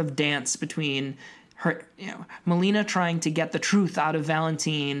this sort of dance between her, Melina trying to get the truth out of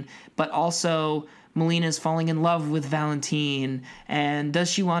Valentine, but also Melina's falling in love with Valentine, and does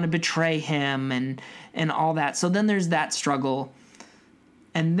she want to betray him, and all that. So then there's that struggle.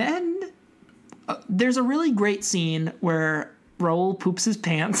 And then there's a really great scene where Raul poops his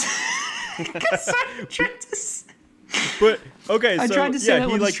pants. But okay, I so tried to say that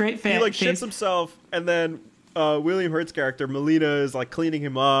with a he straight face. shits himself, and then William Hurt's character Melina is like cleaning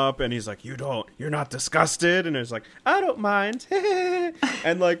him up, and he's like, you're not disgusted, and it's like, I don't mind,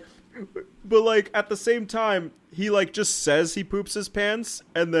 and like, but like at the same time, he like just says he poops his pants,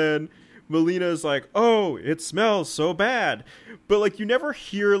 and then Melina's like, oh, it smells so bad. But like you never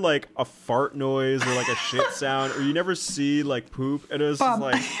hear like a fart noise or like a shit sound, or you never see like poop. And it was just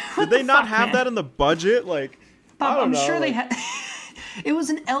like, did they not have that in the budget? Like, Bob, I don't know. I'm sure they had. It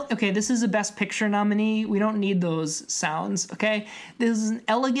was okay, this is a Best Picture nominee. We don't need those sounds, okay? This is an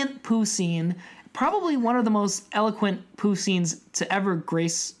elegant poo scene. Probably one of the most eloquent poo scenes to ever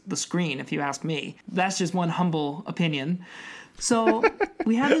grace the screen, if you ask me. That's just one humble opinion. So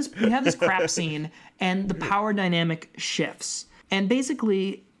we have this crap scene, and the power dynamic shifts. And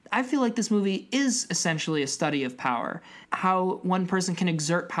basically, I feel like this movie is essentially a study of power, how one person can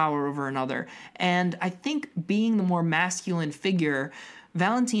exert power over another. And I think being the more masculine figure,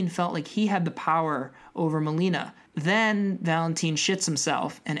 Valentine felt like he had the power over Melina. Then Valentine shits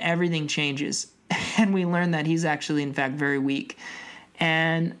himself, and everything changes. And we learn that he's actually, in fact, very weak.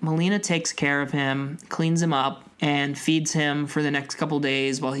 And Melina takes care of him, cleans him up, and feeds him for the next couple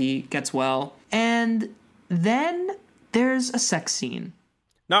days while he gets well. And then there's a sex scene.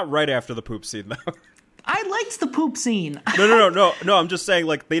 Not right after the poop scene, though. I liked the poop scene. No. I'm just saying,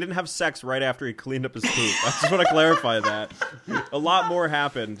 like, they didn't have sex right after he cleaned up his poop. I just want to clarify that. A lot more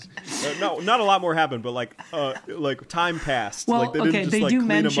happened. No, not a lot more happened, but like time passed. Well, like they didn't just they like do clean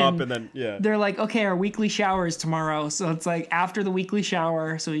mention, him up and then they're like, okay, our weekly shower is tomorrow, so it's like after the weekly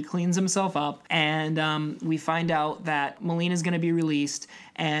shower, so he cleans himself up, and we find out that Melina's going to be released,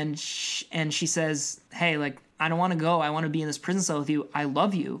 and she says, hey, like, I don't want to go. I want to be in this prison cell with you. I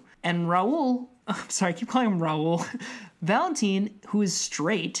love you. And Raul, I'm sorry, I keep calling him Raul. Valentine, who is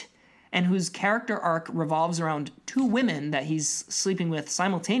straight, and whose character arc revolves around two women that he's sleeping with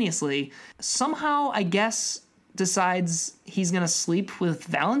simultaneously, somehow, I guess, decides he's going to sleep with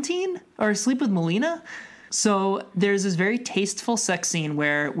Valentine or sleep with Melina. So there's this very tasteful sex scene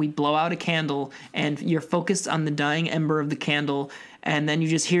where we blow out a candle and you're focused on the dying ember of the candle, and then you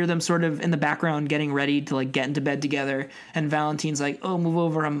just hear them sort of in the background getting ready to like get into bed together, and Valentine's like, oh, move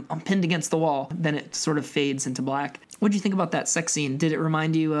over, I'm pinned against the wall. Then it sort of fades into black. What do you think about that sex scene? Did it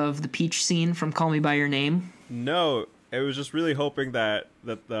remind you of the Peach scene from Call Me By Your Name? No, it was just really hoping that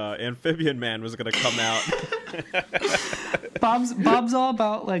the amphibian man was going to come out. Bob's all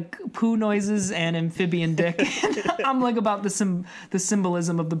about like poo noises and amphibian dick. I'm like about the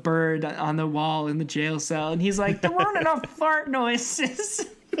symbolism of the bird on the wall in the jail cell, and he's like, there weren't enough fart noises.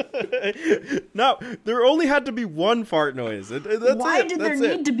 No, there only had to be one fart noise. Why did there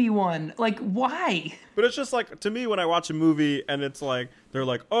need to be one? Like, why? But it's just like, to me, when I watch a movie and it's like, they're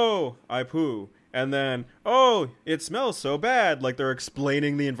like, oh, I poo. And then, oh, it smells so bad. Like, they're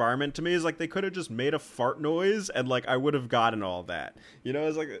explaining the environment to me. It's like, they could have just made a fart noise and, like, I would have gotten all that. You know,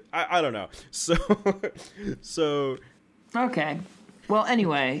 it's like, I don't know. So. Okay. Well,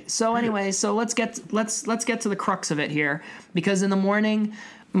 anyway, so let's get to the crux of it here. Because in the morning,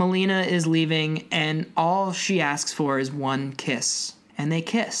 Melina is leaving, and all she asks for is one kiss. And they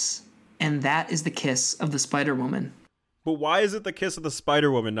kiss. And that is the kiss of the Spider-Woman. But why is it the kiss of the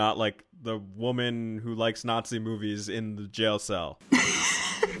Spider-Woman, not like the woman who likes Nazi movies in the jail cell?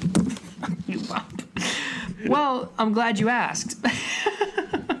 Well, I'm glad you asked.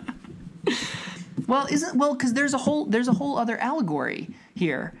 Because there's a whole other allegory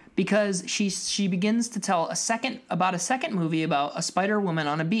here, because she begins to tell a second movie about a Spider-Woman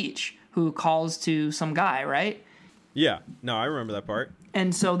on a beach who calls to some guy, right? Yeah, no, I remember that part.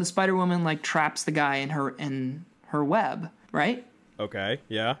 And so the Spider-Woman like traps the guy in her web, right? Okay,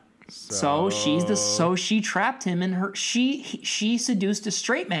 yeah. So she trapped him in her. She seduced a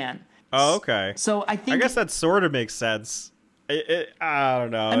straight man. Oh, okay. So I guess that sort of makes sense. I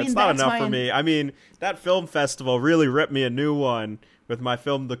don't know. I mean, it's not enough for me. I mean, that film festival really ripped me a new one with my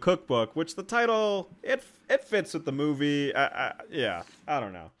film, The Cookbook, which the title it fits with the movie. Yeah, I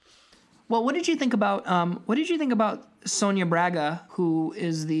don't know. Well, what did you think about Sonia Braga, who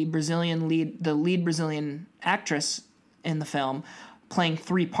is the lead Brazilian actress in the film, playing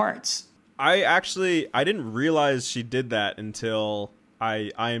three parts? I didn't realize she did that until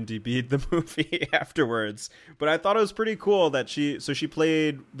I IMDb'd the movie afterwards. But I thought it was pretty cool that she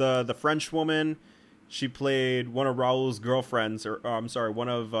played the French woman. She played one of Raul's girlfriends, one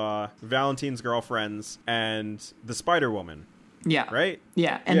of Valentine's girlfriends, and the Spider-Woman. Yeah. Right?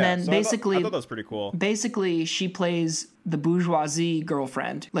 Yeah. And then basically, I thought that was pretty cool. Basically, she plays the bourgeoisie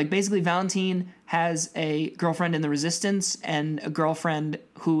girlfriend. Like, basically, Valentine has a girlfriend in the resistance and a girlfriend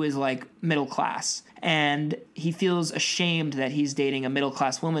who is, like, middle class. And he feels ashamed that he's dating a middle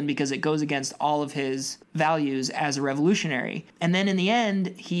class woman because it goes against all of his values as a revolutionary. And then in the end,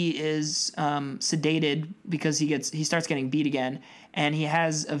 he is sedated because he starts getting beat again. And he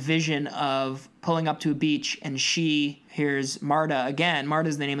has a vision of pulling up to a beach, and she hears Marta again.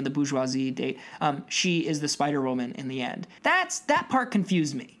 Marta's the name of the bourgeoisie date. She is the Spider-Woman in the end. That part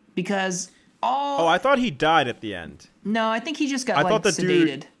confused me because I thought he died at the end. No, I think he just got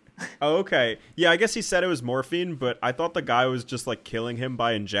sedated. Oh, okay. Yeah, I guess he said it was morphine, but I thought the guy was just like killing him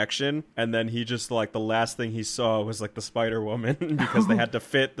by injection, and then he just like the last thing he saw was like the Spider-Woman because they had to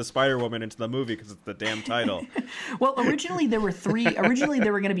fit the Spider-Woman into the movie because it's the damn title. Well, originally there were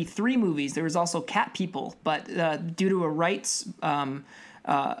going to be three movies. There was also Cat People, but due to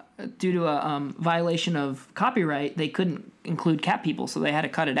a violation of copyright, they couldn't include Cat People, so they had to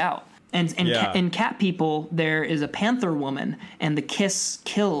cut it out. And in Cat People, there is a Panther Woman, and the kiss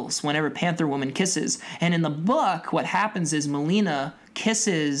kills whenever Panther Woman kisses. And in the book, what happens is Melina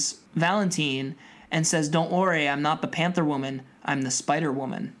kisses Valentine and says, "Don't worry, I'm not the Panther Woman, I'm the Spider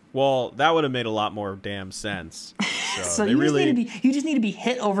Woman." Well, that would have made a lot more damn sense. So you just need to be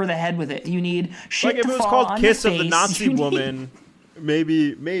hit over the head with it. You need shit like to fall on your face. If it was called Kiss of the Nazi Woman...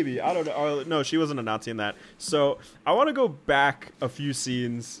 Maybe I don't know. No, she wasn't a Nazi in that. So I want to go back a few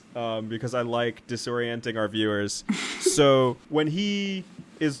scenes because I like disorienting our viewers. So when he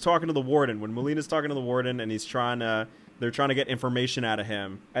is talking to the warden, when Melina's talking to the warden, and they're trying to get information out of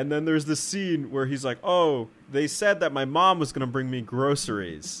him, and then there's this scene where he's like, "Oh, they said that my mom was gonna bring me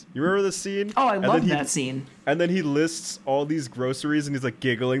groceries." You remember this scene? Oh, I love that scene. And then he lists all these groceries, and he's like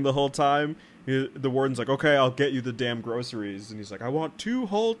giggling the whole time. The warden's like, "Okay, I'll get you the damn groceries." And he's like, "I want 2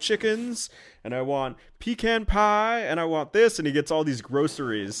 whole chickens, and I want pecan pie, and I want this." And he gets all these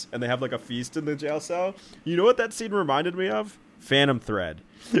groceries, and they have like a feast in the jail cell. You know what that scene reminded me of? Phantom Thread.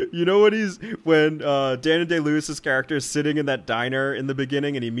 You know when Daniel Day-Lewis's character is sitting in that diner in the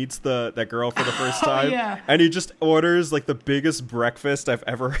beginning and he meets that girl for the first time, yeah. and he just orders like the biggest breakfast I've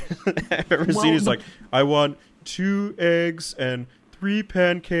ever seen. He's like, I want 2 eggs and 3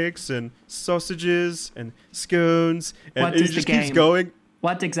 pancakes and sausages and scones, and he just keeps going.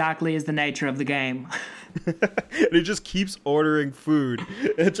 What exactly is the nature of the game? And he just keeps ordering food.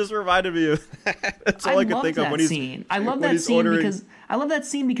 It just reminded me of that. That's all I could think of when he's I love that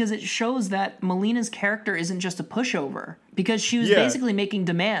scene because it shows that Melina's character isn't just a pushover. Because she was basically making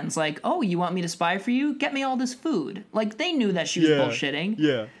demands like, oh, you want me to spy for you? Get me all this food. Like, they knew that she was bullshitting.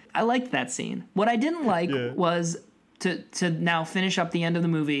 Yeah. I liked that scene. What I didn't like was, to now finish up the end of the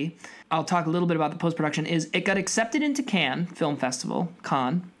movie, I'll talk a little bit about the post-production, is it got accepted into Cannes Film Festival,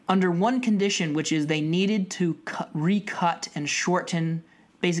 under one condition, which is they needed to recut and shorten,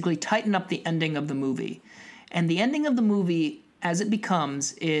 basically tighten up the ending of the movie. And the ending of the movie, as it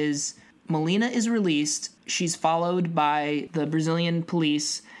becomes, is Melina is released, she's followed by the Brazilian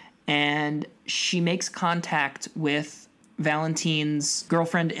police, and she makes contact with Valentine's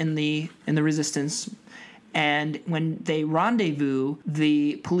girlfriend in the resistance. And when they rendezvous,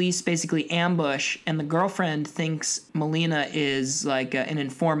 the police basically ambush, and the girlfriend thinks Melina is like an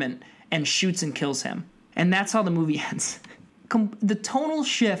informant and shoots and kills him. And that's how the movie ends. The tonal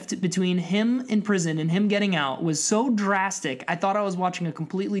shift between him in prison and him getting out was so drastic, I thought I was watching a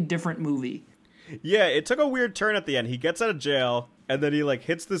completely different movie. Yeah, it took a weird turn at the end. He gets out of jail, and then he like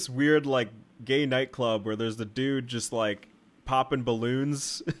hits this weird like gay nightclub where there's the dude just like popping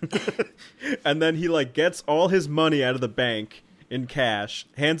balloons. And then he like gets all his money out of the bank in cash,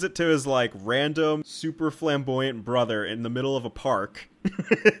 hands it to his like random super flamboyant brother in the middle of a park.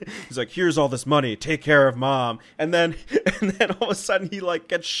 He's like, here's all this money, take care of mom. And then all of a sudden he like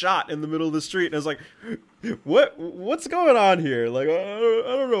gets shot in the middle of the street, and I was like, what's going on here? Like, I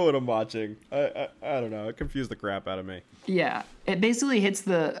don't know what I'm watching. I don't know, it confused the crap out of me. Yeah, it basically hits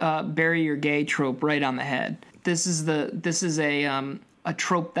the bury your gay trope right on the head. This is a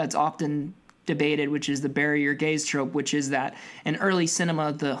trope that's often debated, which is the bury your gays trope, which is that in early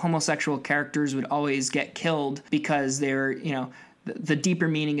cinema, the homosexual characters would always get killed because they're, the deeper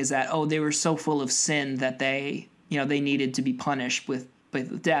meaning is that, they were so full of sin that they needed to be punished with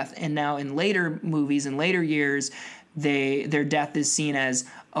death. And now in later movies, in later years, their death is seen as,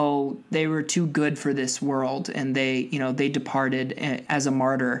 they were too good for this world, and they departed as a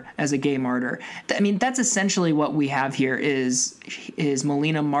martyr, as a gay martyr. I mean, that's essentially what we have here is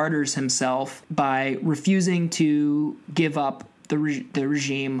Melina martyrs himself by refusing to give up the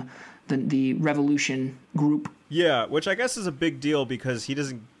regime, the revolution group. Yeah, which I guess is a big deal because he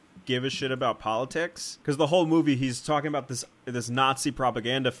doesn't give a shit about politics. Because the whole movie, he's talking about this Nazi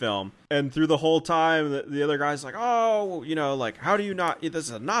propaganda film, and through the whole time, the other guy's like, like, how do you not? This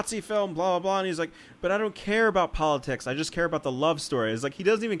is a Nazi film, blah blah blah. And he's like, but I don't care about politics. I just care about the love story. It's like he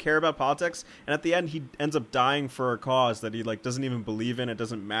doesn't even care about politics, and at the end, he ends up dying for a cause that he like doesn't even believe in. It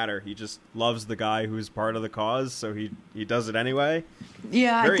doesn't matter. He just loves the guy who's part of the cause, so he does it anyway.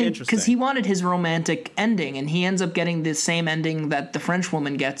 Yeah, Very I think interesting. because he wanted his romantic ending, and he ends up getting the same ending that the French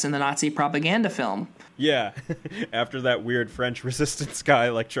woman gets in the Nazi propaganda film. Yeah, after that weird French resistance guy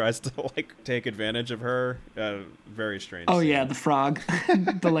like tries to like take advantage of her, very strange. Oh scene. yeah, the frog,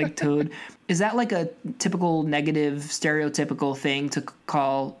 the like toad. Is that like a typical negative, stereotypical thing to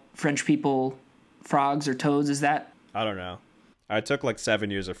call French people frogs or toads? Is that? I don't know. I took like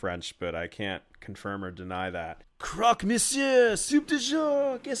 7 years of French, but I can't confirm or deny that. Croque monsieur, soupe de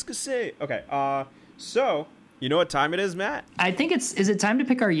jour, qu'est-ce que c'est? Okay, so you know what time it is, Matt? I think is it time to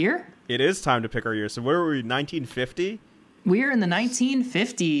pick our year? It is time to pick our year. So where were we, 1950? We're in the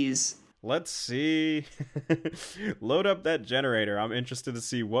 1950s. Let's see. Load up that generator. I'm interested to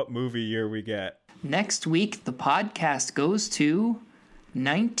see what movie year we get. Next week, the podcast goes to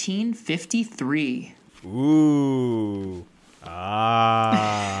 1953. Ooh.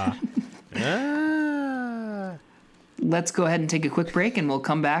 Ah. Ah. Let's go ahead and take a quick break, and we'll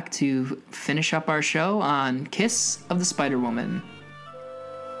come back to finish up our show on Kiss of the Spider-Woman.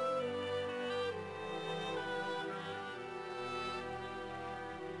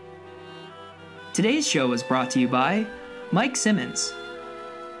 Today's show is brought to you by Mike Simmons.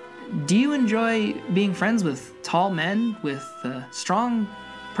 Do you enjoy being friends with tall men with strong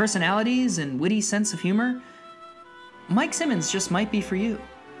personalities and witty sense of humor? Mike Simmons just might be for you.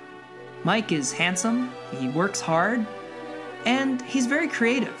 Mike is handsome, he works hard, and he's very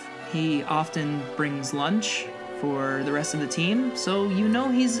creative. He often brings lunch for the rest of the team, so you know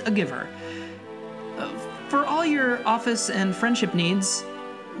he's a giver. For all your office and friendship needs,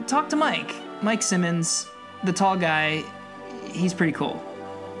 talk to Mike. Mike Simmons, the tall guy, he's pretty cool.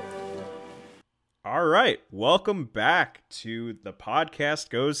 All right, welcome back to The Podcast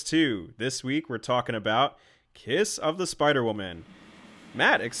Goes To. This week we're talking about Kiss of the Spider-Woman.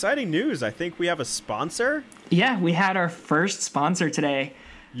 Matt, exciting news. I think we have a sponsor. Yeah, we had our first sponsor today.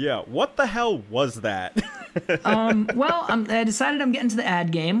 Yeah, what the hell was that? Well, I decided I'm getting into the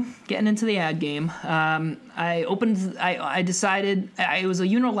ad game. I decided, it was a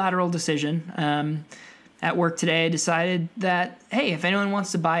unilateral decision. At work today, I decided that, hey, if anyone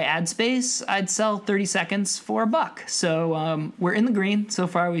wants to buy ad space, I'd sell 30 seconds for $1. So we're in the green. So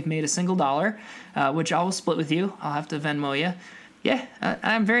far, we've made $1, which I will split with you. I'll have to Venmo you. Yeah,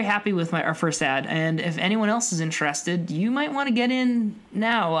 I'm very happy with our first ad. And if anyone else is interested, you might want to get in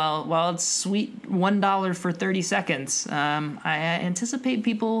now while it's sweet $1 for 30 seconds. I anticipate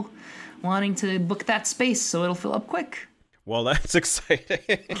people wanting to book that space, so it'll fill up quick. Well, that's exciting.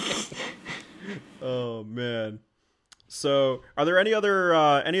 Oh, man. So, are there any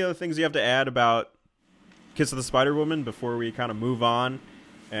other things you have to add about Kiss of the Spider-Woman before we kind of move on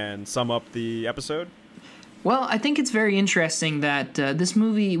and sum up the episode? Well, I think it's very interesting that this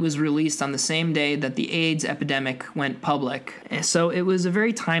movie was released on the same day that the AIDS epidemic went public. So it was a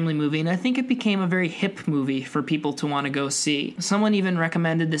very timely movie, and I think it became a very hip movie for people to want to go see. Someone even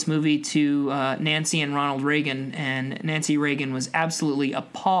recommended this movie to Nancy and Ronald Reagan, and Nancy Reagan was absolutely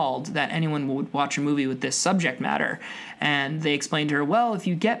appalled that anyone would watch a movie with this subject matter. And they explained to her, well, if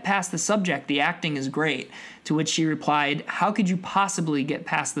you get past the subject, the acting is great. To which she replied, how could you possibly get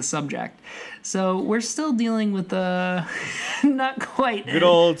past the subject? So we're still dealing with the not quite. Good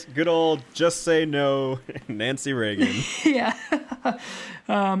old just say no, Nancy Reagan. Yeah.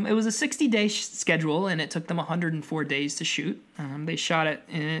 It was a 60-day schedule, and it took them 104 days to shoot. They shot it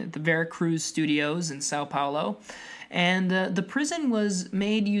at the Veracruz Studios in Sao Paulo. And the prison was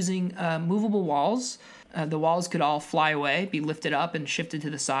made using movable walls. The walls could all fly away, be lifted up and shifted to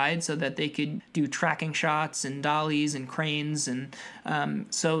the side so that they could do tracking shots and dollies and cranes. And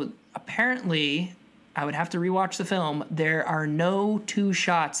so apparently, I would have to rewatch the film, there are no two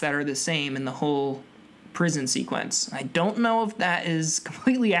shots that are the same in the whole prison sequence. I don't know if that is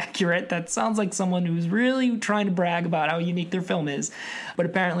completely accurate. That sounds like someone who's really trying to brag about how unique their film is. But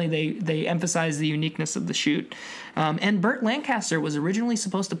apparently they emphasize the uniqueness of the shoot. And Burt Lancaster was originally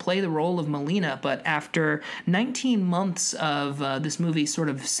supposed to play the role of Melina, but after 19 months of this movie sort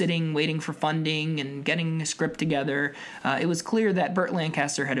of sitting, waiting for funding and getting a script together, it was clear that Burt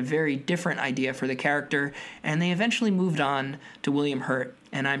Lancaster had a very different idea for the character, and they eventually moved on to William Hurt.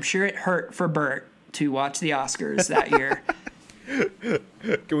 And I'm sure it hurt for Burt to watch the Oscars that year.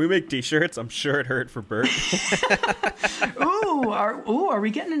 Can we make t-shirts? I'm sure it hurt for Burt. Are we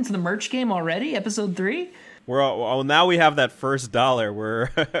getting into the merch game already? Episode 3? Now we have that first dollar.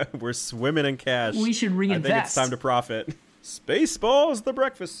 We're swimming in cash. We should reinvest. I think it's time to profit. Spaceballs, the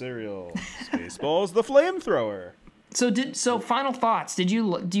breakfast cereal. Spaceballs, the flamethrower. So final thoughts.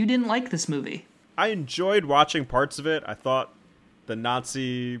 You didn't like this movie? I enjoyed watching parts of it. I thought the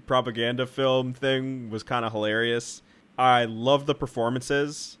Nazi propaganda film thing was kind of hilarious. I love the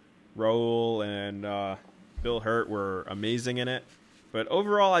performances. Raoul and Bill Hurt were amazing in it. But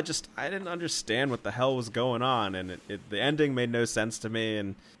overall, I didn't understand what the hell was going on, and the ending made no sense to me,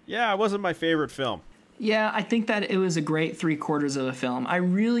 and yeah, it wasn't my favorite film. Yeah, I think that it was a great 3/4 of a film. I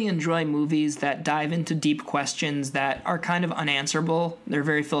really enjoy movies that dive into deep questions that are kind of unanswerable. They're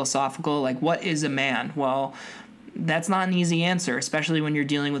very philosophical, like, what is a man? Well, that's not an easy answer, especially when you're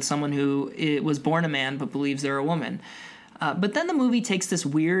dealing with someone who was born a man but believes they're a woman. But then the movie takes this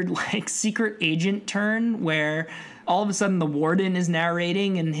weird, like, secret agent turn where all of a sudden the warden is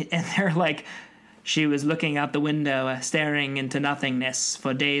narrating and they're like, she was looking out the window, staring into nothingness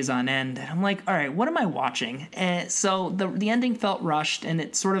for days on end. And I'm like, all right, what am I watching? And so the ending felt rushed, and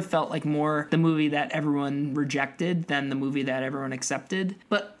it sort of felt like more the movie that everyone rejected than the movie that everyone accepted.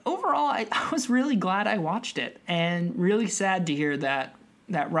 But overall, I was really glad I watched it, and really sad to hear that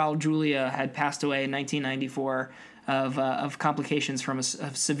Raul Julia had passed away in 1994 of complications from a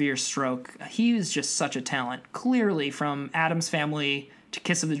severe stroke. He was just such a talent, clearly from Addams Family to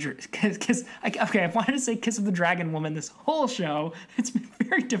Kiss of the I wanted to say Kiss of the Dragon Woman this whole show. It's been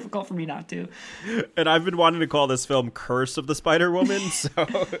very difficult for me not to. And I've been wanting to call this film Curse of the Spider Woman, so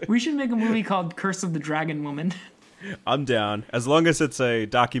we should make a movie called Curse of the Dragon Woman. I'm down, as long as it's a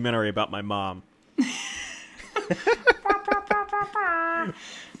documentary about my mom.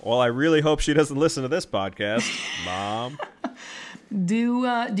 Well, I really hope she doesn't listen to this podcast, Mom. Do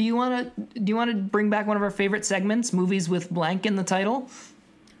you want to bring back one of our favorite segments, movies with blank in the title?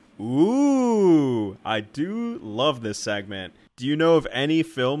 Ooh, I do love this segment. Do you know of any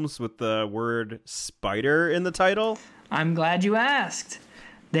films with the word spider in the title? I'm glad you asked.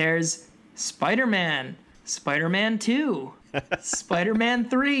 There's Spider-Man, Spider-Man 2, Spider-Man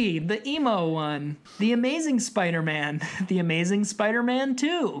 3, the emo one, The Amazing Spider-Man, The Amazing Spider-Man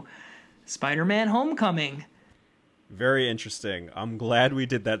 2, Spider-Man Homecoming. Very interesting. I'm glad we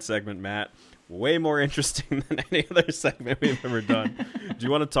did that segment, Matt. Way more interesting than any other segment we've ever done. Do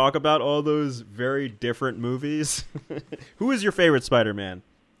you want to talk about all those very different movies? Who is your favorite Spider-Man?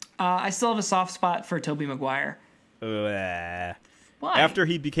 I still have a soft spot for Tobey Maguire. Why? Why? After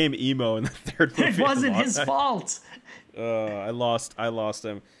he became emo in the third movie. It wasn't his fault. I lost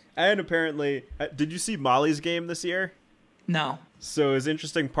him. And apparently, did you see Molly's Game this year? No. So his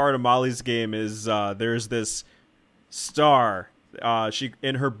interesting part of Molly's Game is there's this star. She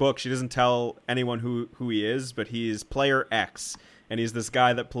in her book she doesn't tell anyone who he is, but he's player X, and he's this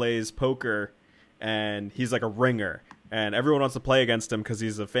guy that plays poker, and he's like a ringer, and everyone wants to play against him because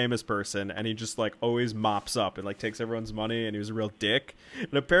he's a famous person, and he just like always mops up and like takes everyone's money, and he was a real dick.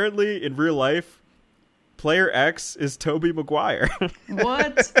 And apparently in real life, player X is Tobey Maguire.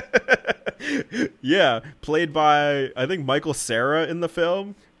 What? Yeah, played by I think Michael Cera in the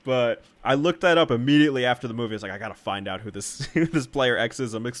film. But I looked that up immediately after the movie. I was like, I gotta find out who this player X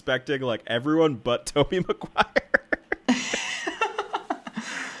is. I'm expecting like everyone but Tobey Maguire.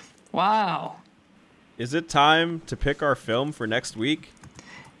 Wow. Is it time to pick our film for next week?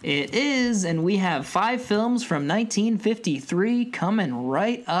 It is, and we have 5 films from 1953 coming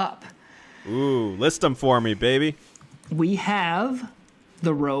right up. Ooh, list them for me, baby. We have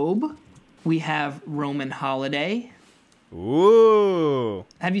The Robe. We have Roman Holiday. Ooh.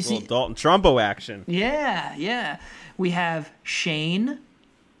 Have you seen Dalton Trumbo action? Yeah. We have Shane.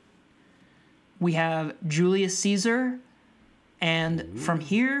 We have Julius Caesar. And From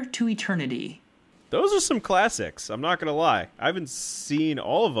Here to Eternity. Those are some classics. I'm not gonna lie. I haven't seen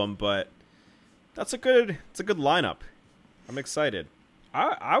all of them, but it's a good lineup. I'm excited.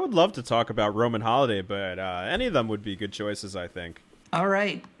 I would love to talk about Roman Holiday, but any of them would be good choices, I think. All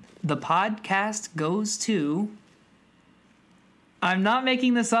right. The podcast goes to... I'm not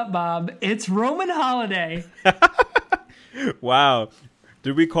making this up, Bob. It's Roman Holiday. Wow.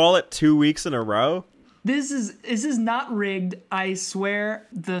 Did we call it 2 weeks in a row? This is not rigged. I swear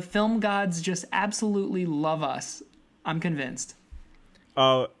the film gods just absolutely love us. I'm convinced.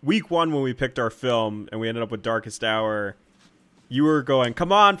 Week 1 when we picked our film and we ended up with Darkest Hour, you were going,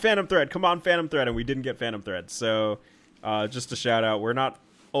 come on, Phantom Thread, and we didn't get Phantom Thread. So just a shout out, we're not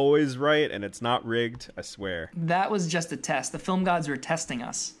always right, and it's not rigged, I swear. That was just a test. The film gods were testing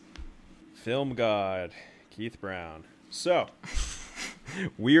us. Film god, Keith Brown. So,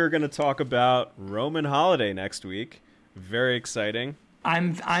 we are going to talk about Roman Holiday next week. Very exciting.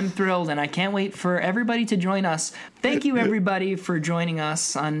 I'm thrilled, and I can't wait for everybody to join us. Thank you, everybody, for joining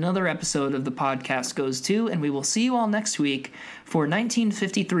us on another episode of The Podcast Goes To, and we will see you all next week for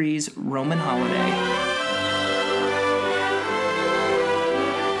 1953's Roman Holiday.